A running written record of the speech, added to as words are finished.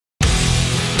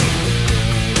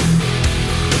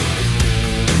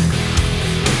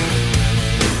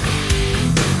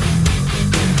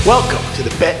Welcome to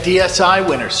the Bet DSI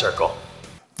Winner's Circle.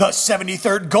 The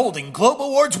 73rd Golden Globe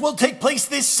Awards will take place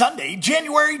this Sunday,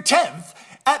 January 10th,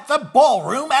 at the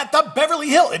Ballroom at the Beverly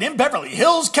Hilton in Beverly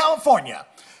Hills, California.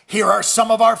 Here are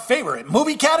some of our favorite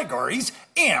movie categories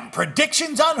and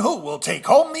predictions on who will take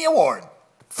home the award.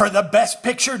 For the Best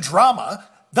Picture Drama,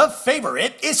 the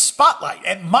favorite is Spotlight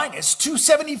at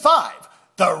 -275.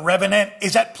 The Revenant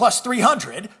is at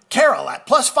 +300, Carol at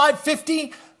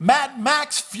 +550, Mad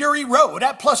Max Fury Road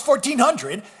at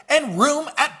 +1400, and Room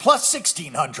at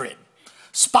 +1600.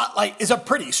 Spotlight is a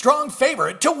pretty strong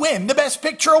favorite to win the Best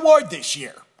Picture award this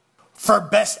year. For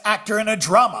Best Actor in a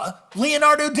Drama,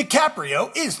 Leonardo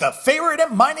DiCaprio is the favorite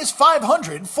at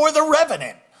 -500 for The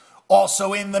Revenant.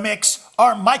 Also in the mix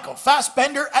are Michael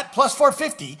Fassbender at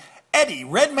 +450, Eddie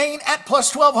Redmayne at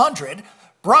 +1200,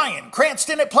 Bryan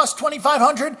Cranston at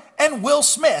 +2500, and Will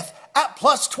Smith at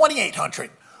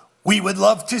 +2800. We would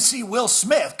love to see Will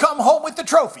Smith come home with the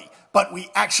trophy, but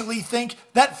we actually think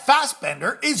that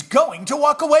Fassbender is going to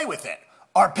walk away with it.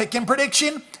 Our pick and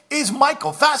prediction is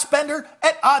Michael Fassbender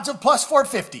at odds of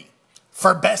 +450.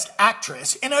 For Best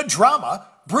Actress in a Drama,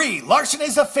 Brie Larson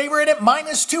is the favorite at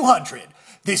 -200.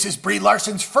 This is Brie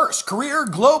Larson's first career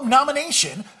Globe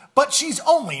nomination, but she's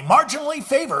only marginally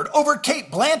favored over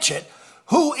Cate Blanchett,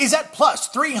 who is at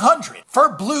 +300 for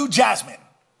Blue Jasmine.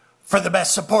 For the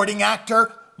Best Supporting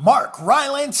Actor, Mark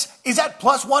Rylance is at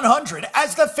 +100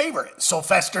 as the favorite.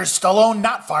 Sylvester Stallone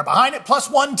not far behind at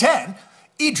 +110,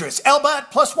 Idris Elba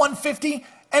at +150,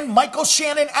 and Michael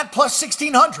Shannon at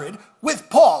 +1600, with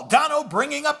Paul Dano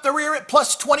bringing up the rear at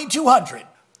 +2200.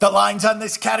 The lines on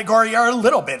this category are a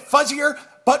little bit fuzzier,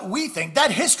 but we think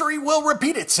that history will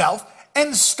repeat itself,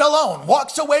 and Stallone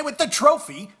walks away with the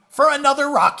trophy for another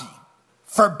Rocky.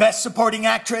 For Best Supporting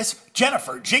Actress,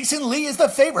 Jennifer Jason Leigh is the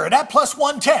favorite at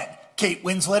 +110, Kate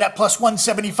Winslet at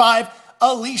 +175,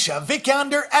 Alicia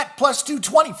Vikander at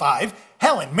 +225,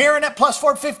 Helen Mirren at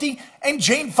 +450, and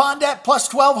Jane Fonda at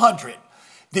 +1200.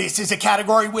 This is a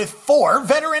category with 4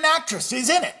 veteran actresses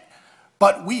in it,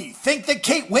 but we think that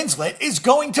Kate Winslet is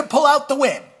going to pull out the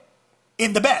win.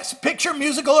 In the Best Picture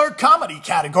Musical or Comedy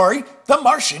category, The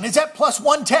Martian is at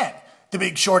 +110, The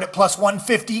Big Short at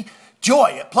 +150,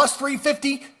 Joy at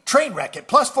 +350, Trainwreck at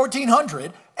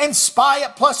 +1400, and Spy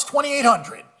at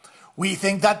 +2800. We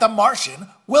think that The Martian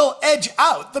will edge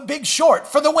out The Big Short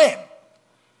for the win.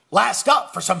 Last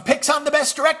up, for some picks on the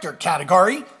Best Director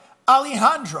category,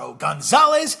 Alejandro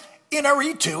Gonzalez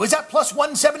Iñárritu is at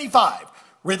 +175,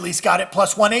 Ridley Scott at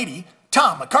 +180,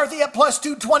 Tom McCarthy at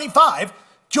 +225,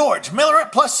 George Miller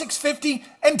at +650,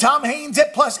 and Tom Haynes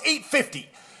at +850.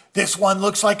 This one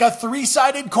looks like a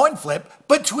 3-sided coin flip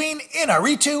between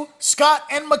Iñárritu, Scott,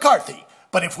 and McCarthy.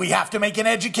 But if we have to make an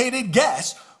educated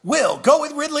guess, we'll go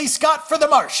with Ridley Scott for The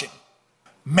Martian.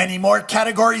 Many more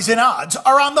categories and odds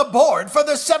are on the board for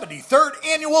the 73rd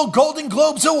Annual Golden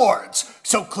Globes Awards.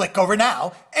 So click over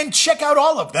now and check out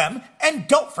all of them. And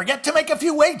don't forget to make a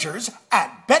few wagers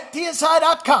at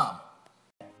betdsi.com.